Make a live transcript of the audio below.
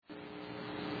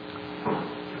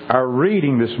Our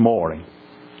reading this morning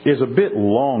is a bit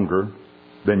longer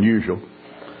than usual,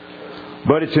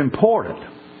 but it's important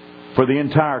for the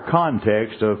entire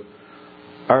context of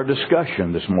our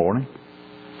discussion this morning.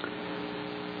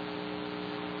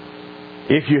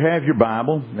 If you have your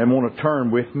Bible and want to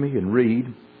turn with me and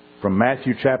read from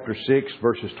Matthew chapter 6,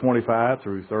 verses 25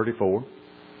 through 34.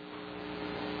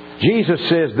 Jesus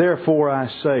says, "Therefore I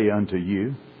say unto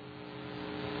you,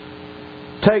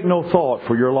 take no thought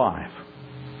for your life,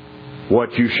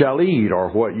 what you shall eat or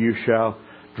what you shall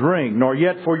drink, nor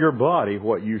yet for your body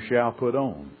what you shall put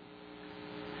on.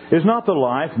 Is not the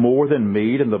life more than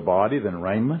meat, and the body than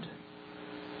raiment?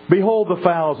 Behold the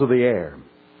fowls of the air,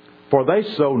 for they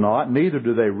sow not, neither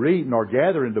do they reap, nor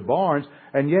gather into barns,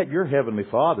 and yet your heavenly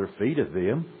Father feedeth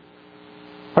them.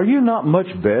 Are you not much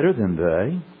better than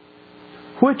they?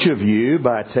 Which of you,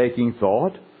 by taking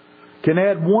thought, can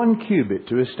add 1 cubit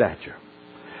to his stature?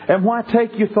 And why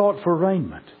take you thought for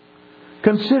raiment?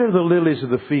 Consider the lilies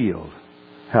of the field,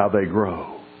 how they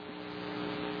grow.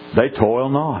 They toil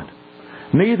not,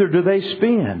 neither do they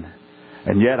spin.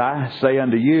 And yet I say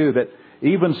unto you that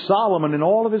even Solomon in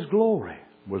all of his glory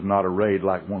was not arrayed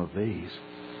like one of these.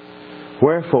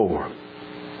 Wherefore,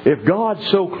 if God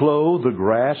so clothe the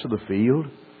grass of the field,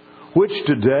 which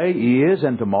today is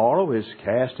and tomorrow is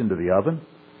cast into the oven,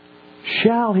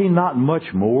 shall He not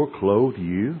much more clothe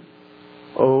you,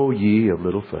 O ye of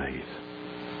little faith?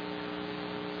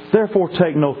 Therefore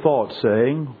take no thought,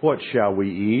 saying, what shall we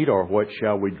eat, or what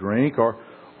shall we drink, or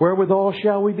wherewithal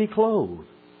shall we be clothed?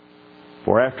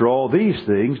 For after all these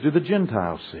things do the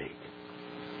Gentiles seek.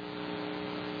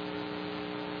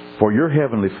 For your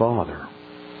heavenly Father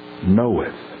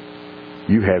knoweth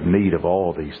you have need of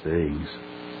all these things.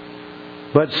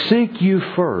 But seek you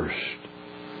first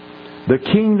the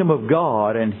kingdom of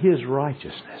God and His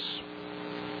righteousness,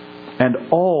 and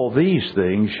all these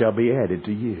things shall be added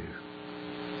to you.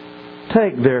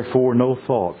 Take therefore no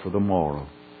thought for the morrow,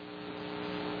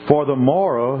 for the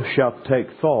morrow shall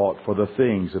take thought for the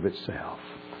things of itself.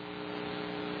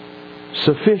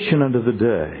 Sufficient unto the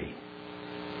day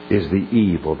is the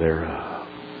evil thereof."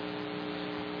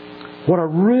 What I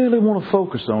really want to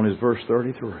focus on is verse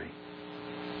 33.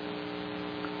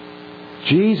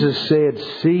 Jesus said,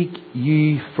 "Seek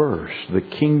ye first the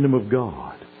kingdom of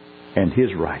God and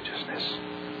His righteousness,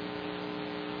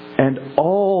 and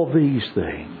all these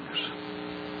things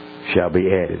shall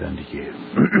be added unto you."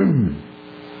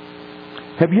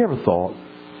 Have you ever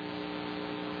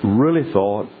really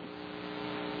thought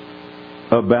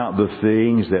about the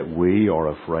things that we are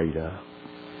afraid of?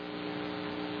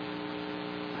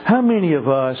 How many of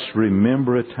us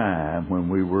remember a time when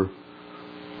we were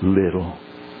little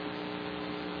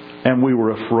and we were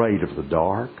afraid of the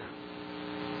dark?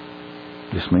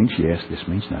 This means yes, this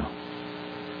means no.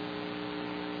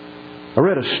 I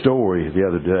read a story the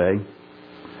other day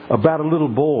about a little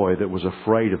boy that was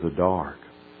afraid of the dark.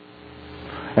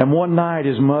 And one night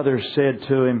his mother said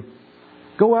to him,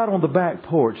 "Go out on the back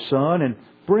porch, son, and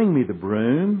bring me the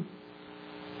broom."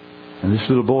 And this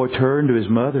little boy turned to his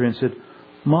mother and said,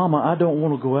 "Mama, I don't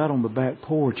want to go out on the back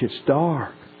porch. It's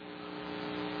dark."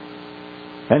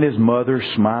 And his mother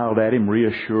smiled at him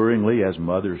reassuringly, as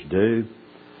mothers do.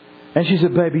 And she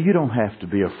said, "Baby, you don't have to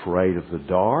be afraid of the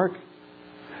dark.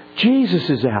 Jesus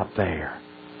is out there.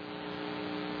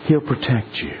 He'll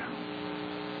protect you."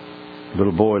 The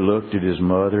little boy looked at his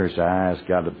mother. His eyes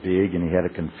got big and he had a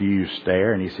confused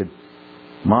stare. And he said,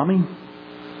 "Mommy,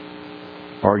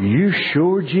 are you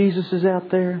sure Jesus is out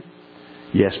there?"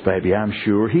 "Yes, baby, I'm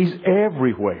sure. He's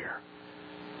everywhere.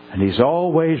 And He's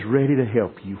always ready to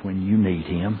help you when you need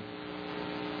Him."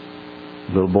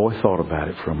 The little boy thought about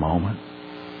it for a moment.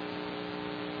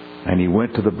 And he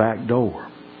went to the back door.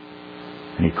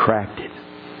 And he cracked it.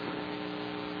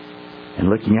 And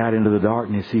looking out into the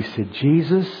darkness, he said,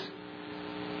 "Jesus,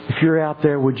 if you're out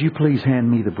there, would you please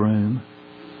hand me the broom?"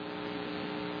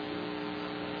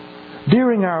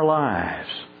 During our lives,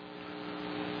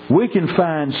 we can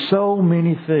find so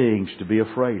many things to be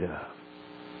afraid of.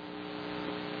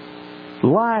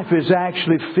 Life is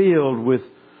actually filled with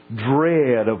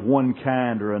dread of one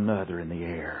kind or another in the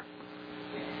air.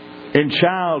 In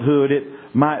childhood, it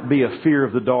might be a fear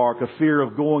of the dark, a fear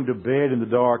of going to bed in the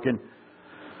dark. And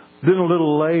then a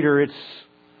little later, it's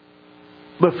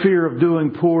the fear of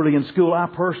doing poorly in school. I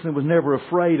personally was never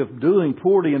afraid of doing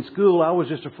poorly in school. I was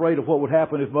just afraid of what would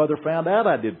happen if Mother found out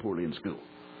I did poorly in school.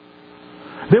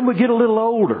 Then we get a little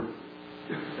older.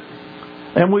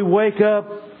 And we wake up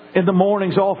in the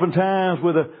mornings oftentimes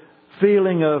with a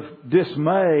feeling of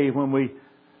dismay when we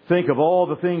think of all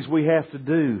the things we have to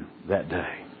do that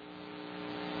day.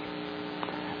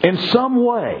 In some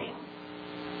way,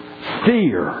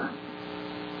 Fear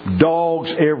dogs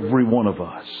every one of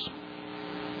us.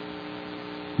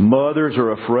 Mothers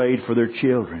are afraid for their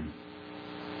children.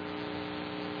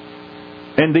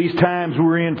 And these times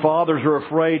we're in, fathers are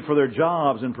afraid for their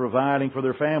jobs and providing for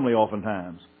their family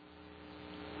oftentimes.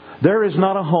 There is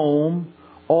not a home,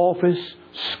 office,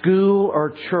 school,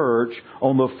 or church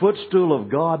on the footstool of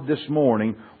God this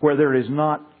morning where there is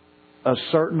not a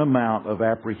certain amount of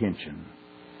apprehension.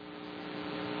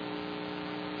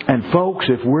 And folks,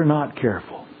 if we're not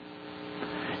careful,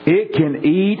 it can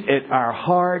eat at our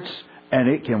hearts and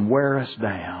it can wear us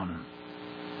down.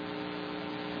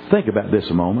 Think about this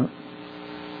a moment.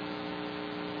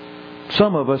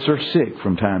 Some of us are sick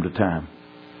from time to time.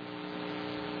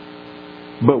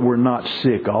 But we're not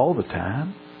sick all the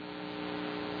time.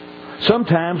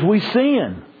 Sometimes we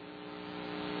sin.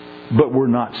 But we're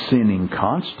not sinning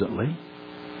constantly.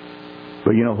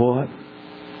 But you know what?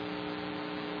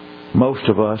 Most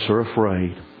of us are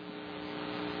afraid.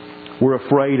 We're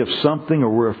afraid of something or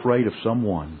we're afraid of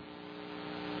someone.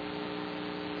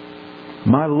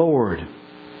 My Lord,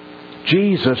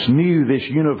 Jesus knew this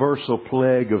universal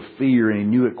plague of fear, and He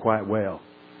knew it quite well.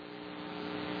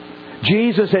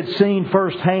 Jesus had seen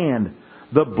firsthand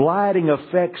the blighting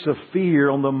effects of fear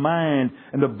on the mind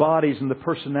and the bodies and the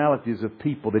personalities of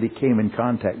people that He came in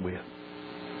contact with.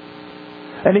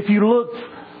 And if you look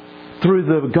through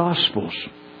the Gospels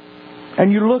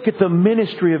and you look at the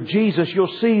ministry of Jesus,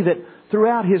 you'll see that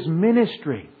throughout His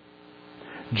ministry,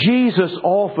 Jesus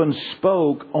often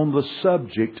spoke on the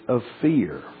subject of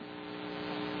fear.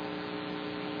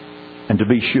 And to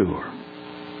be sure,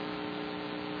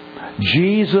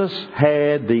 Jesus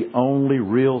had the only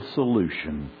real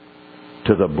solution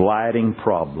to the blighting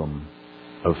problem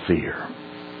of fear.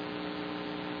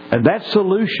 And that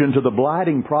solution to the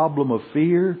blighting problem of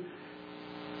fear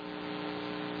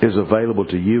is available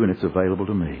to you and it's available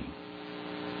to me.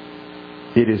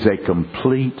 It is a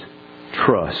complete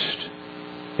trust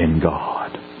in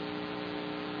God.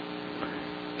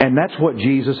 And that's what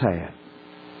Jesus had.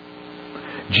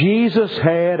 Jesus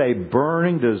had a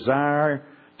burning desire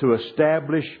to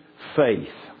establish faith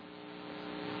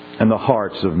in the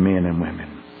hearts of men and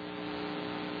women.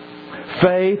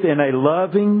 Faith in a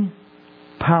loving,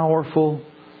 powerful,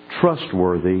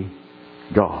 trustworthy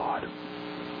God.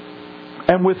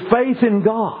 And with faith in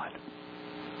God,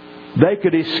 they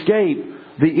could escape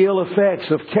the ill effects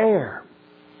of care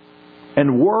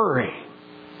and worry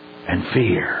and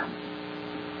fear.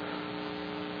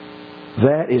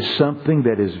 That is something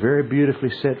that is very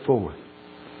beautifully set forth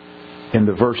in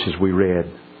the verses we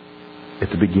read at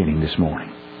the beginning this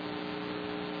morning.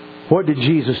 What did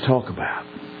Jesus talk about?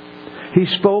 He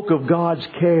spoke of God's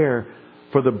care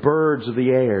for the birds of the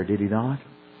air, did He not?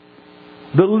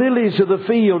 The lilies of the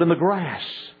field and the grass.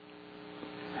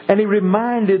 And He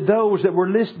reminded those that were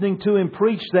listening to Him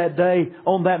preach that day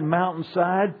on that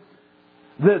mountainside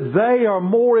that they are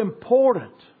more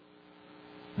important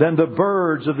than the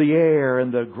birds of the air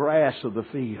and the grass of the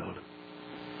field.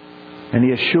 And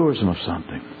He assures them of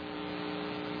something.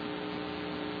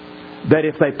 That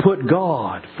if they put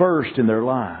God first in their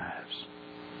lives,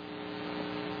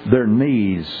 their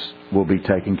needs will be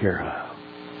taken care of.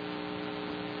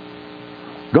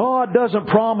 God doesn't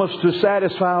promise to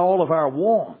satisfy all of our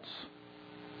wants.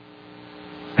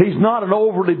 He's not an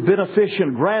overly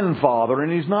beneficent grandfather,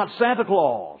 and He's not Santa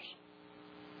Claus.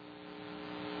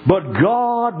 But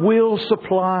God will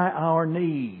supply our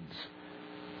needs.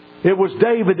 It was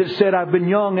David that said, I've been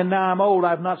young and now I'm old.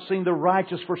 I've not seen the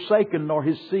righteous forsaken nor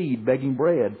his seed begging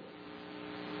bread.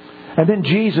 And then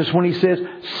Jesus, when He says,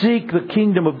 seek the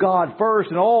kingdom of God first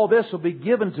and all this will be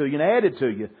given to you and added to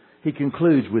you, He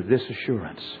concludes with this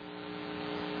assurance.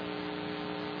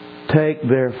 Take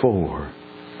therefore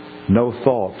no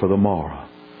thought for the morrow.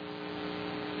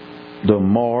 The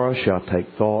morrow shall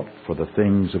take thought for the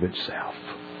things of itself.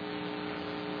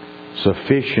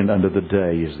 Sufficient unto the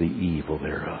day is the evil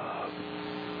thereof.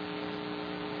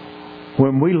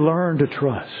 When we learn to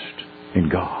trust in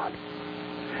God,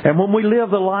 and when we live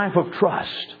the life of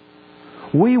trust,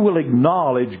 we will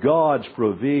acknowledge God's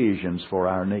provisions for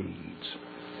our needs.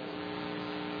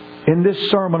 In this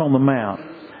Sermon on the Mount,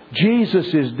 Jesus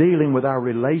is dealing with our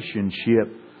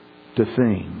relationship to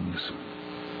things.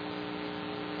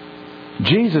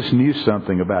 Jesus knew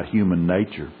something about human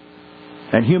nature.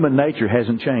 And human nature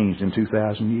hasn't changed in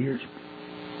 2,000 years.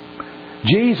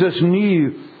 Jesus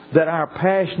knew that our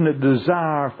passionate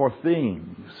desire for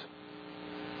things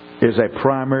is a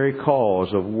primary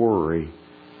cause of worry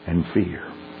and fear.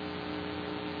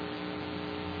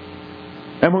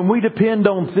 And when we depend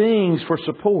on things for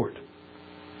support,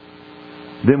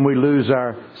 then we lose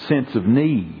our sense of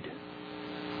need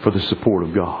for the support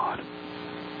of God.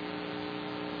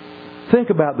 Think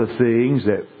about the things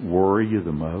that worry you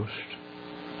the most.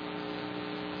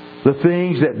 The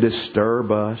things that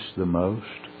disturb us the most.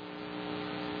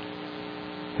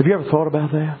 Have you ever thought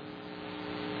about that?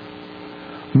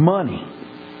 Money,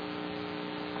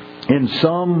 in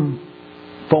some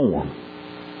form,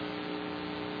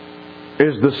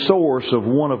 is the source of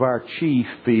one of our chief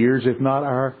fears, if not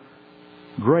our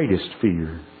greatest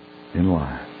fear in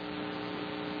life.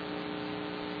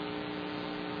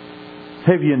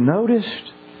 Have you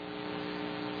noticed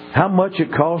how much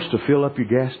it costs to fill up your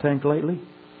gas tank lately?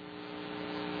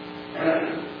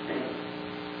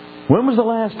 When was the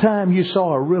last time you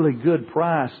saw a really good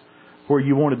price where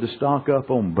you wanted to stock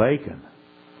up on bacon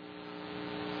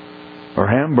or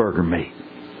hamburger meat?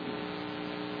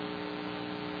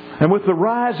 And with the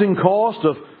rising cost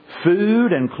of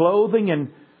food and clothing and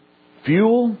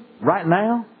fuel right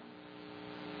now,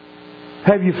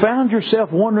 have you found yourself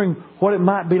wondering what it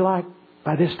might be like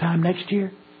by this time next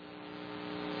year?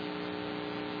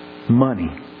 Money.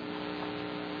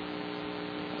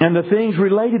 And the things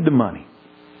related to money.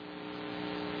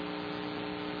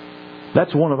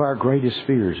 That's one of our greatest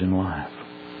fears in life.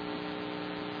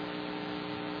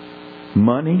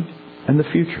 Money and the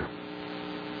future.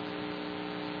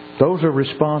 Those are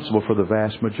responsible for the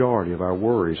vast majority of our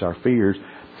worries, our fears.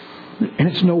 And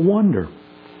it's no wonder.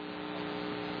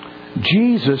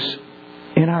 Jesus,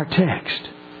 in our text,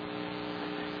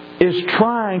 is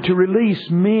trying to release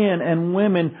men and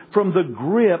women from the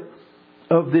grip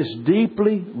of this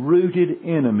deeply rooted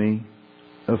enemy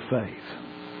of faith.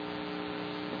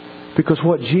 Because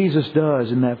what Jesus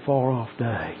does in that far off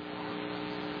day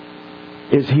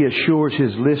is He assures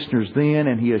His listeners then,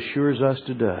 and He assures us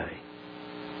today,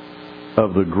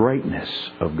 of the greatness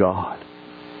of God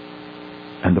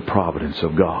and the providence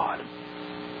of God.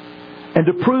 And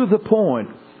to prove the point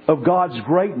of God's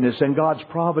greatness and God's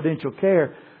providential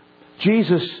care,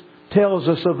 Jesus tells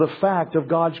us of the fact of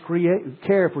God's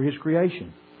care for His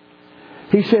creation.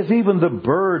 He says even the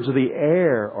birds of the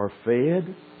air are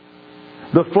fed,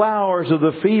 the flowers of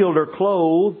the field are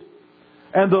clothed,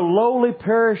 and the lowly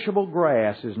perishable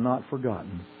grass is not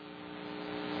forgotten.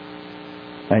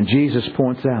 And Jesus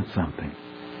points out something.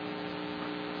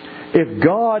 If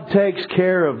God takes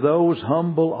care of those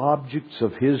humble objects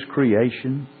of His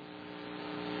creation,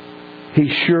 He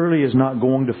surely is not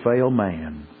going to fail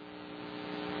man,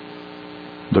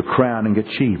 the crowning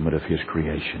achievement of His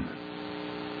creation.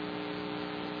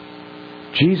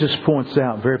 Jesus points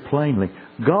out very plainly,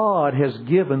 God has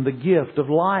given the gift of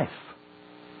life.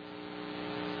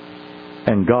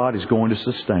 And God is going to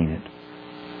sustain it.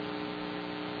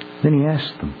 Then He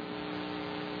asks them,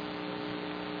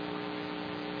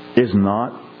 is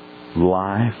not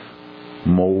life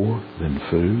more than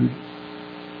food?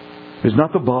 Is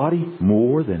not the body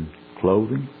more than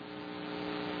clothing?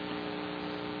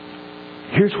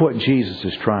 Here's what Jesus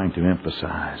is trying to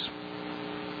emphasize.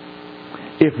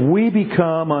 If we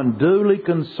become unduly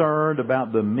concerned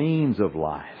about the means of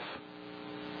life,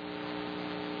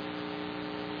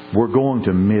 we're going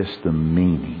to miss the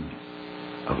meaning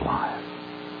of life.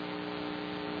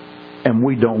 And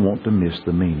we don't want to miss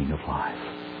the meaning of life.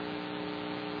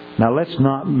 Now let's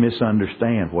not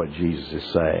misunderstand what Jesus is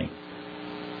saying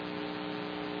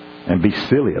and be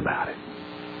silly about it.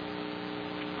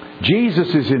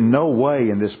 Jesus is in no way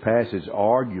in this passage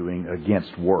arguing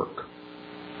against work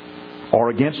or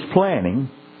against planning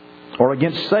or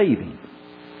against saving.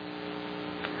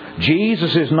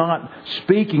 Jesus is not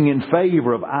speaking in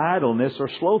favor of idleness or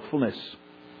slothfulness.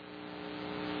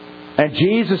 And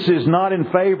Jesus is not in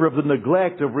favor of the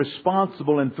neglect of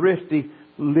responsible and thrifty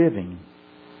living.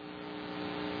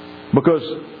 Because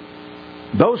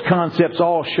those concepts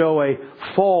all show a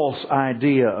false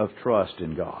idea of trust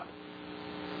in God.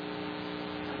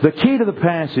 The key to the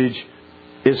passage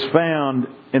is found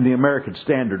in the American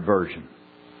Standard Version.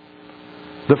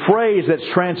 The phrase that's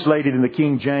translated in the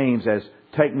King James as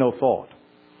 "take no thought"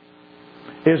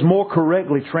 is more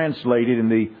correctly translated in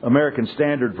the American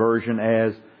Standard Version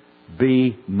as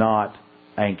 "be not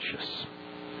anxious."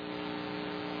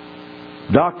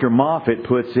 Dr. Moffat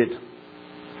puts it,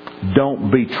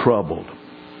 "don't be troubled."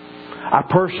 I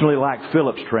personally like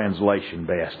Phillips' translation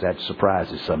best. That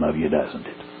surprises some of you, doesn't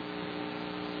it?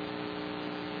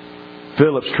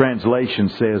 Phillips' translation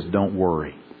says, "don't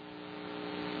worry."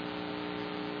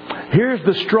 Here's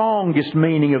the strongest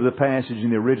meaning of the passage in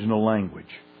the original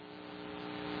language.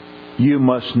 You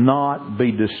must not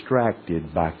be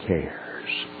distracted by cares.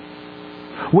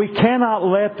 We cannot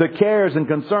let the cares and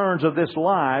concerns of this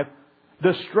life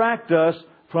distract us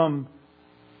from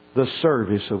the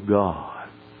service of God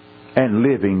and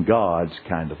living God's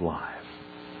kind of life.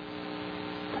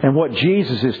 And what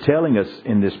Jesus is telling us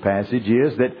in this passage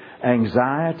is that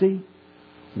anxiety,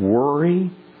 worry,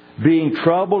 being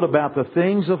troubled about the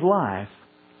things of life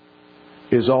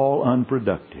is all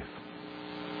unproductive.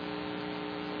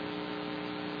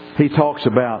 He talks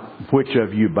about which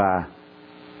of you by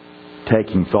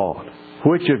taking thought,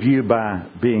 which of you by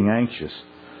being anxious,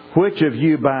 which of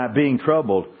you by being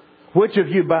troubled, which of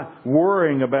you by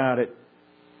worrying about it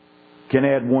can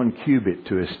add 1 cubit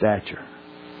to his stature.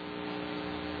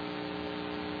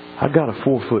 I've got a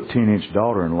 4-foot 10-inch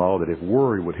daughter-in-law that if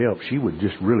worry would help, she would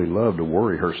just really love to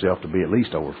worry herself to be at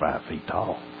least over 5 feet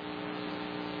tall.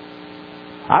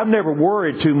 I've never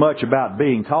worried too much about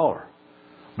being taller.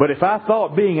 But if I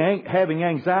thought having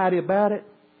anxiety about it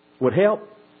would help,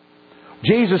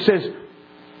 Jesus says,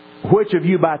 which of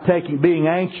you by being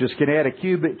anxious can add a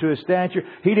cubit to his stature?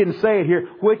 He didn't say it here.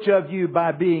 Which of you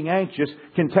by being anxious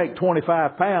can take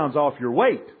 25 pounds off your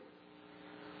weight?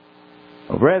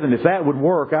 Well, brethren, if that would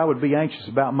work, I would be anxious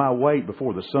about my weight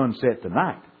before the sun set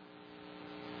tonight.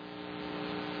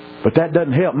 But that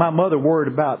doesn't help. My mother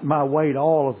worried about my weight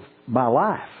all of my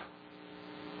life.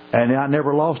 And I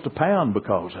never lost a pound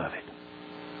because of it.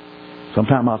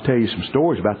 Sometime I'll tell you some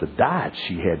stories about the diet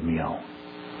she had me on.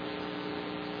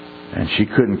 And she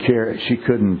couldn't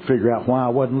figure out why I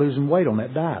wasn't losing weight on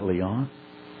that diet, Leon.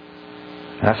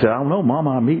 And I said, I don't know,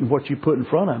 Mama, I'm eating what you put in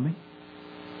front of me.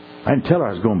 I didn't tell her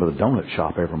I was going to the donut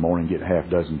shop every morning and get half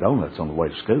dozen donuts on the way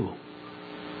to school.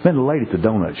 Then the lady at the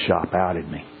donut shop outed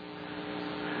me.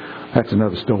 That's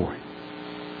another story.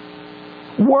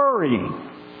 Worrying.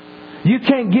 You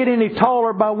can't get any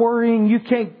taller by worrying. You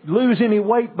can't lose any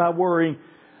weight by worrying.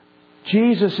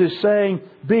 Jesus is saying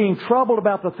being troubled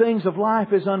about the things of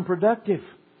life is unproductive.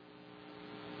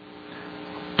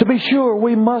 To be sure,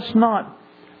 we must not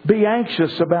be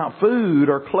anxious about food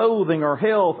or clothing or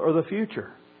health or the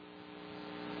future.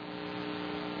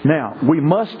 Now, we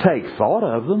must take thought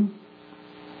of them.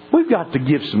 We've got to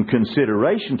give some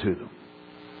consideration to them.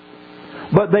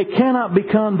 But they cannot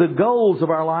become the goals of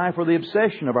our life or the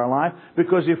obsession of our life,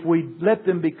 because if we let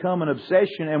them become an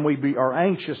obsession and we are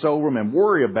anxious over them and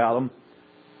worry about them,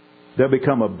 they'll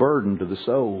become a burden to the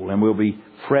soul and we'll be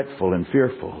fretful and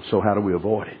fearful. So how do we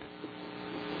avoid it?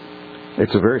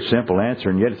 It's a very simple answer,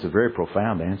 and yet it's a very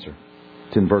profound answer.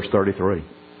 It's in verse 33.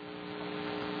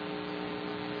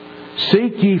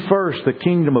 Seek ye first the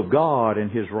kingdom of God and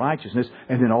His righteousness,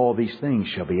 and then all these things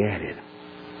shall be added.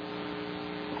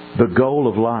 The goal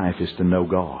of life is to know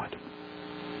God,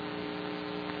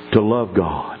 to love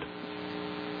God,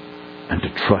 and to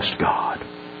trust God.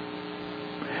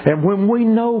 And when we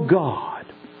know God,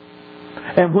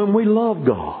 and when we love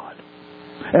God,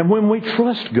 and when we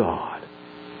trust God,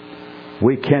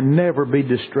 we can never be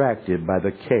distracted by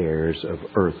the cares of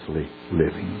earthly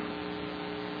living.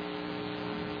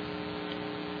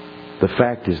 The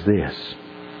fact is this: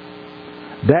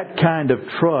 that kind of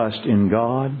trust in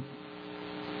God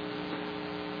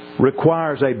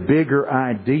requires a bigger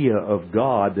idea of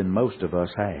God than most of us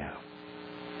have.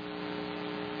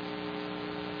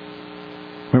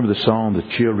 Remember the song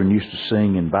the children used to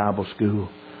sing in Bible school?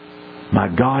 My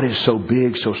God is so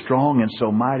big, so strong, and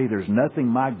so mighty, there's nothing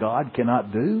my God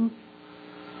cannot do.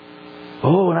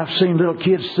 Oh, and I've seen little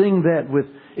kids sing that with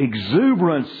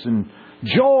exuberance and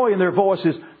joy in their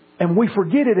voices, and we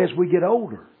forget it as we get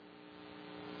older.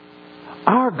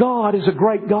 Our God is a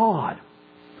great God.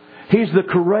 He's the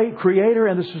creator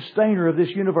and the sustainer of this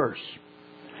universe.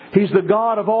 He's the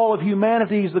God of all of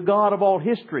humanity. He's the God of all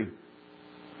history.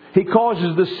 He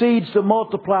causes the seeds to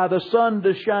multiply, the sun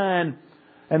to shine,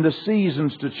 and the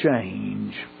seasons to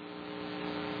change.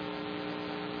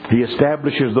 He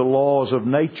establishes the laws of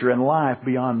nature and life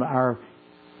beyond our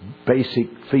basic,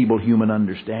 feeble human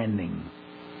understanding.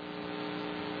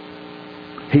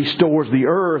 He stores the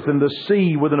earth and the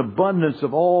sea with an abundance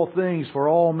of all things for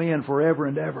all men forever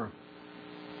and ever.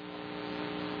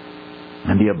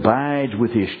 And He abides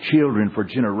with His children for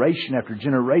generation after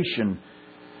generation.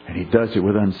 And He does it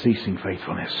with unceasing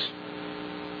faithfulness.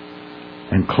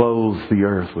 And clothes the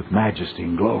earth with majesty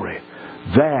and glory.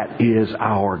 That is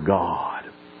our God.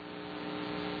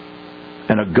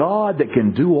 And a God that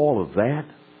can do all of that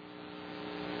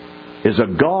is a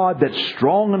God that's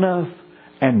strong enough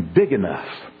and big enough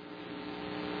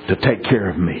to take care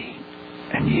of me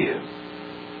and you.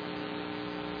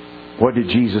 What did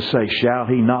Jesus say? Shall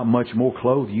He not much more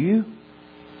clothe you?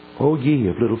 O ye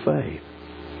of little faith.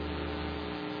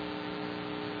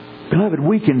 Beloved,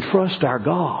 we can trust our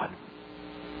God.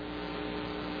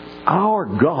 Our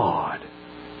God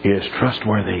is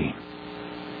trustworthy.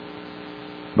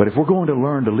 But if we're going to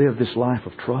learn to live this life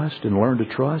of trust and learn to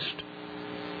trust,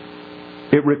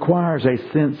 it requires a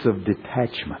sense of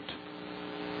detachment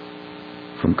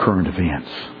from current events.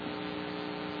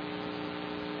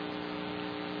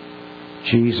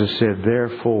 Jesus said,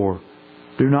 therefore,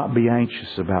 do not be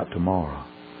anxious about tomorrow,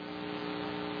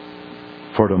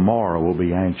 for tomorrow will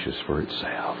be anxious for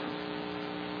itself.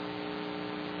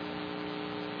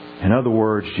 In other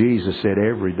words, Jesus said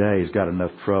every day has got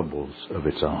enough troubles of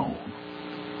its own.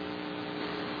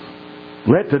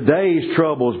 Let today's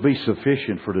troubles be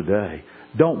sufficient for today.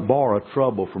 Don't borrow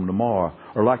trouble from tomorrow.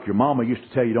 Or like your mama used to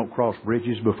tell you, don't cross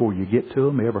bridges before you get to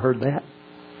them. You ever heard that?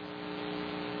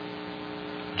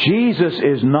 Jesus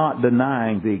is not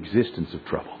denying the existence of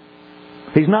trouble.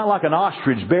 He's not like an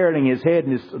ostrich burying his head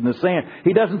in the sand.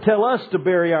 He doesn't tell us to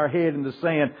bury our head in the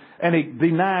sand and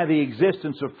deny the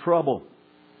existence of trouble,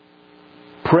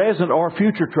 present or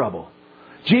future trouble.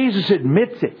 Jesus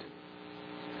admits it.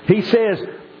 He says,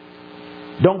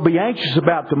 don't be anxious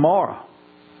about tomorrow.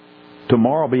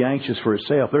 Tomorrow will be anxious for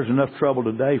itself. There's enough trouble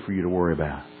today for you to worry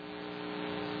about.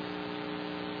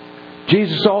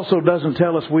 Jesus also doesn't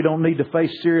tell us we don't need to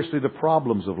face seriously the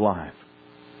problems of life.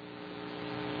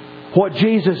 What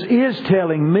Jesus is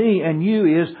telling me and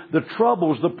you is the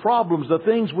troubles, the problems, the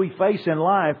things we face in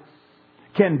life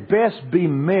can best be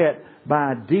met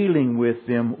by dealing with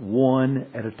them one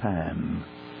at a time.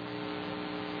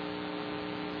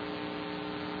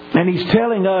 And He's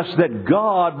telling us that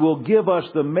God will give us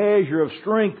the measure of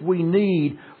strength we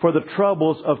need for the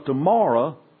troubles of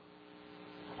tomorrow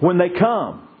when they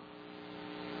come,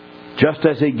 just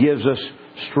as He gives us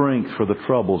strength for the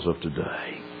troubles of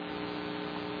today.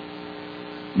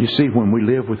 You see, when we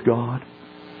live with God,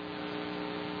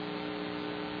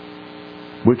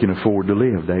 we can afford to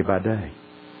live day by day.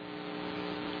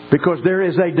 Because there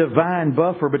is a divine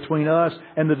buffer between us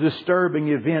and the disturbing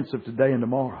events of today and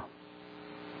tomorrow.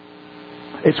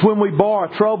 It's when we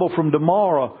borrow trouble from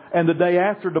tomorrow and the day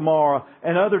after tomorrow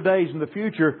and other days in the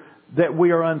future that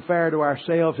we are unfair to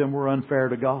ourselves and we're unfair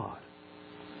to God.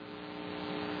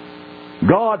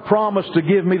 God promised to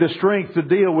give me the strength to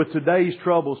deal with today's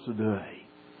troubles today.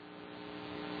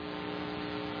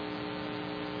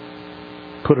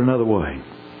 Put another way,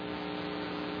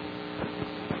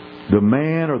 the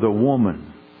man or the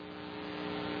woman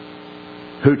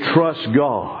who trusts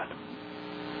God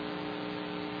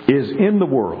is in the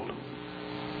world,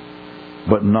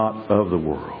 but not of the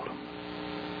world.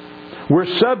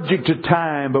 We're subject to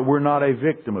time, but we're not a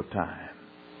victim of time.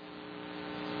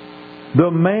 The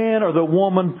man or the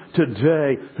woman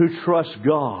today who trusts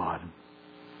God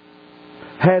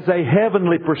has a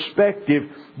heavenly perspective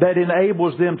that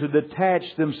enables them to detach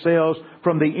themselves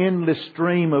from the endless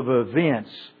stream of events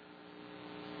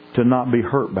to not be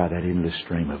hurt by that endless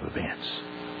stream of events.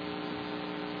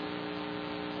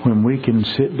 When we can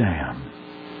sit down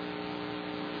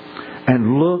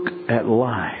and look at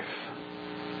life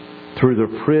through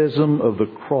the prism of the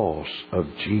cross of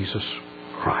Jesus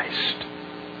Christ,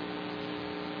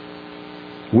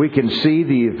 we can see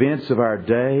the events of our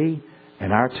day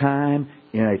and our time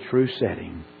in a true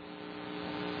setting.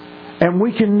 And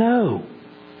we can know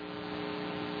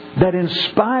that in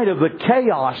spite of the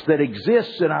chaos that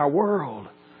exists in our world,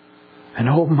 and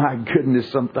oh my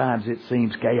goodness, sometimes it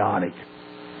seems chaotic,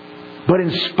 but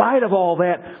in spite of all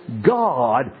that,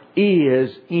 God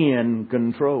is in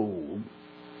control.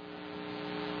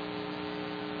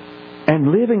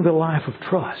 And living the life of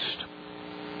trust,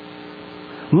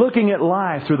 looking at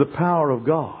life through the power of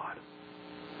God,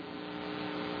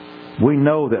 we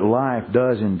know that life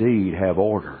does indeed have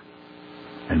order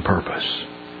and purpose.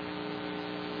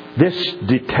 This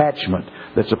detachment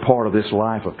that's a part of this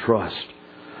life of trust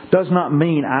does not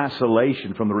mean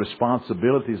isolation from the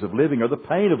responsibilities of living or the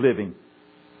pain of living.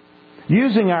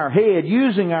 Using our head,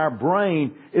 using our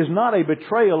brain is not a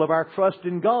betrayal of our trust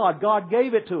in God. God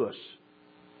gave it to us.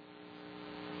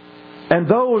 And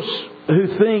those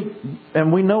who think,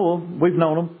 and we know them, we've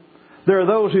known them, there are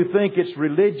those who think it's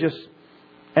religious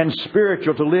and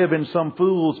spiritual to live in some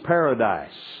fool's paradise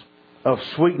of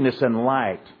sweetness and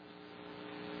light.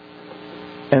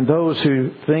 And those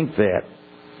who think that,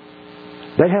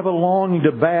 they have a longing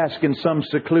to bask in some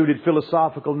secluded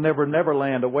philosophical never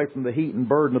land away from the heat and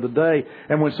burden of the day.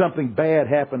 And when something bad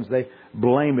happens, they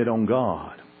blame it on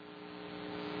God.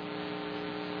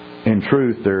 In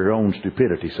truth, their own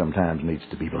stupidity sometimes needs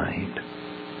to be blamed.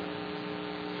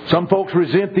 Some folks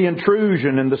resent the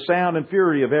intrusion and the sound and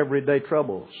fury of everyday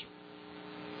troubles.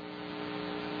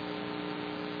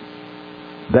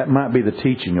 That might be the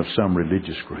teaching of some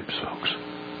religious groups, folks.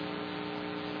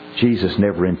 Jesus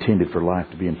never intended for life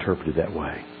to be interpreted that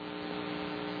way.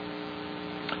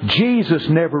 Jesus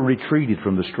never retreated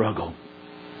from the struggle.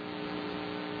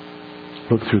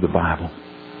 Look through the Bible.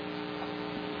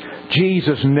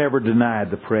 Jesus never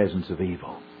denied the presence of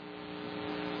evil.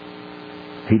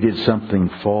 He did something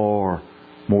far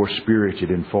more spirited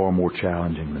and far more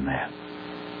challenging than that.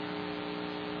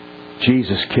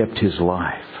 Jesus kept His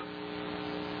life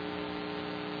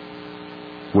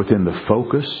within the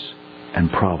focus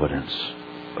and providence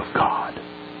of God.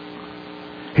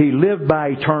 He lived by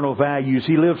eternal values.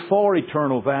 He lived for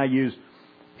eternal values,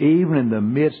 even in the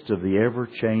midst of the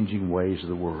ever-changing ways of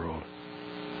the world.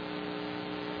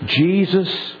 Jesus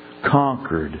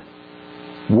conquered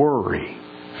worry,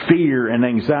 fear, and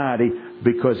anxiety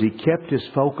because He kept His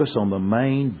focus on the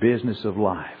main business of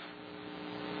life.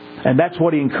 And that's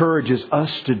what He encourages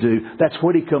us to do. That's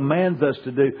what He commands us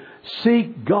to do.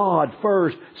 Seek God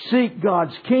first. Seek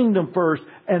God's kingdom first.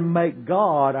 And make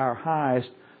God our highest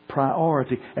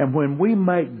priority. And when we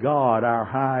make God our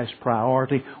highest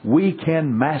priority, we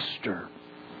can master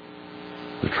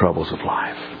the troubles of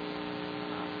life.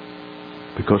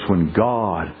 Because when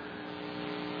God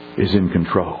is in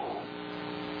control,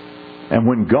 and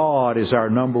when God is our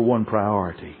number one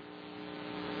priority,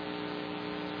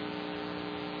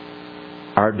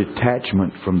 our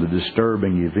detachment from the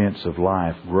disturbing events of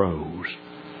life grows.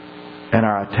 And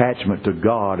our attachment to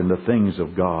God and the things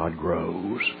of God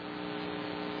grows.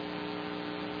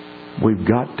 We've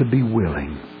got to be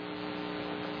willing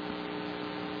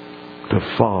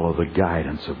to follow the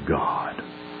guidance of God.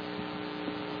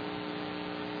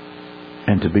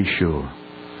 And to be sure,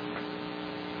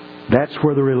 that's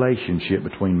where the relationship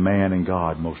between man and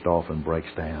God most often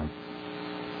breaks down.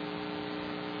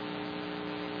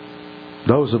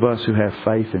 Those of us who have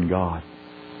faith in God,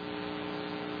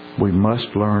 we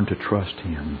must learn to trust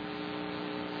Him.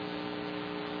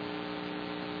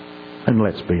 And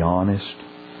let's be honest,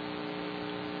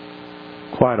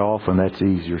 quite often that's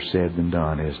easier said than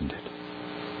done, isn't it?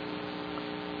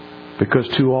 Because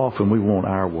too often we want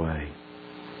our way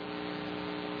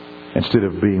instead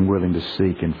of being willing to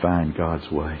seek and find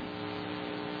God's way.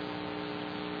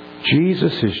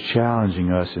 Jesus is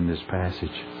challenging us in this passage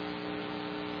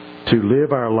to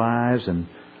live our lives and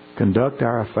conduct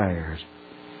our affairs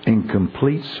in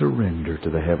complete surrender to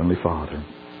the Heavenly Father.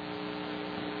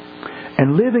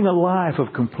 And living a life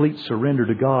of complete surrender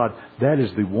to God, that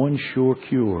is the one sure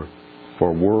cure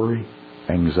for worry,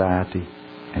 anxiety,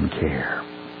 and care.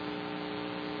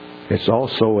 It's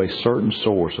also a certain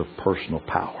source of personal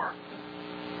power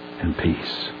and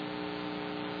peace.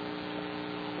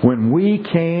 When we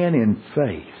can, in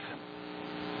faith,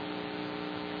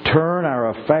 turn our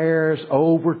affairs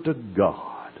over to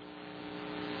God,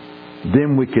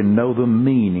 then we can know the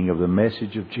meaning of the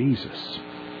message of Jesus.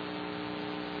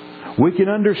 We can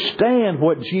understand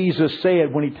what Jesus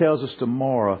said when He tells us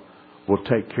tomorrow will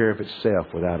take care of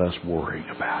itself without us worrying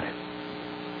about it.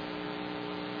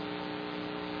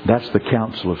 That's the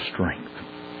counsel of strength,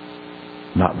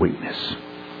 not weakness.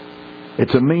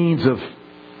 It's a means of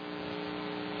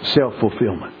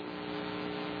self-fulfillment,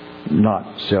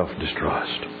 not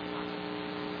self-distrust.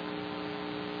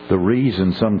 The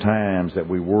reason sometimes that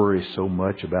we worry so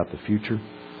much about the future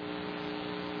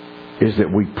is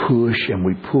that we push and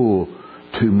we pull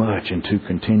too much and too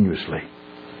continuously.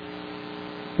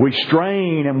 We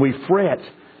strain and we fret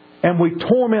and we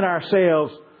torment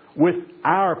ourselves with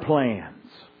our plans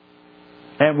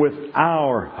and with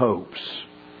our hopes.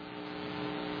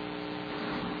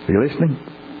 Are you listening?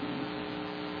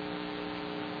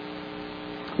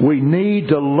 We need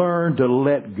to learn to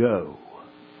let go.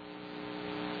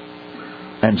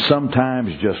 And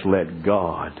sometimes just let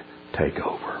God take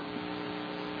over.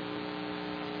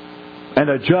 And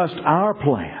adjust our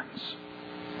plans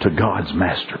to God's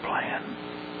master plan.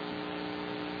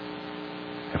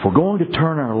 If we're going to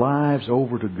turn our lives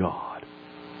over to God,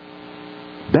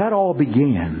 that all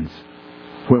begins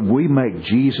when we make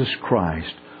Jesus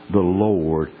Christ the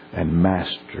Lord and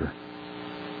Master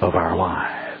of our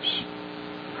lives.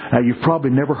 Now, you've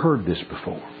probably never heard this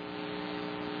before.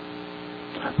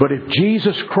 But if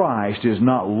Jesus Christ is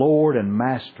not Lord and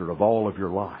Master of all of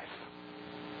your life,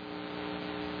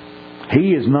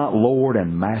 He is not Lord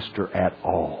and Master at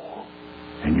all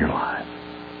in your life.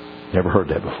 Never heard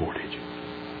that before, did you?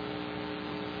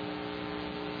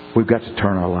 We've got to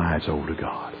turn our lives over to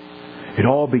God. It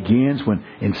all begins when,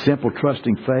 in simple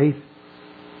trusting faith,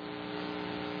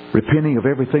 repenting of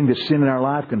everything that's sin in our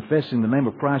life, confessing the name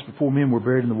of Christ before men, we're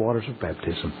buried in the waters of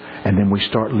baptism. And then we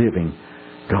start living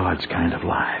God's kind of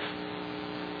life.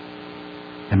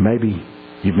 And maybe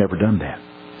you've never done that.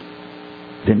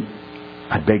 Then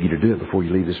I beg you to do it before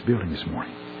you leave this building this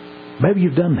morning. Maybe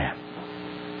you've done that.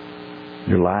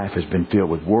 Your life has been filled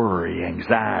with worry,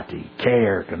 anxiety,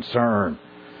 care, concern,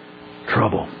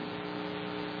 trouble.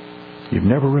 You've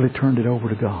never really turned it over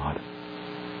to God.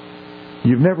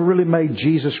 You've never really made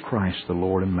Jesus Christ the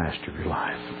Lord and Master of your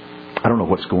life. I don't know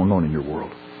what's going on in your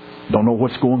world. Don't know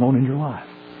what's going on in your life.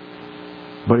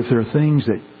 But if there are things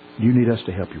that you need us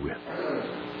to help you with,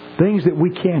 things that we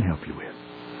can help you with,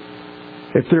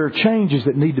 if there are changes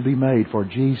that need to be made for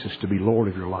Jesus to be Lord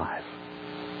of your life,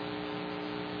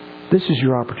 this is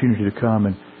your opportunity to come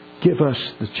and give us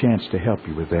the chance to help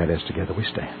you with that as together we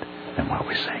stand and while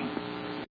we sing.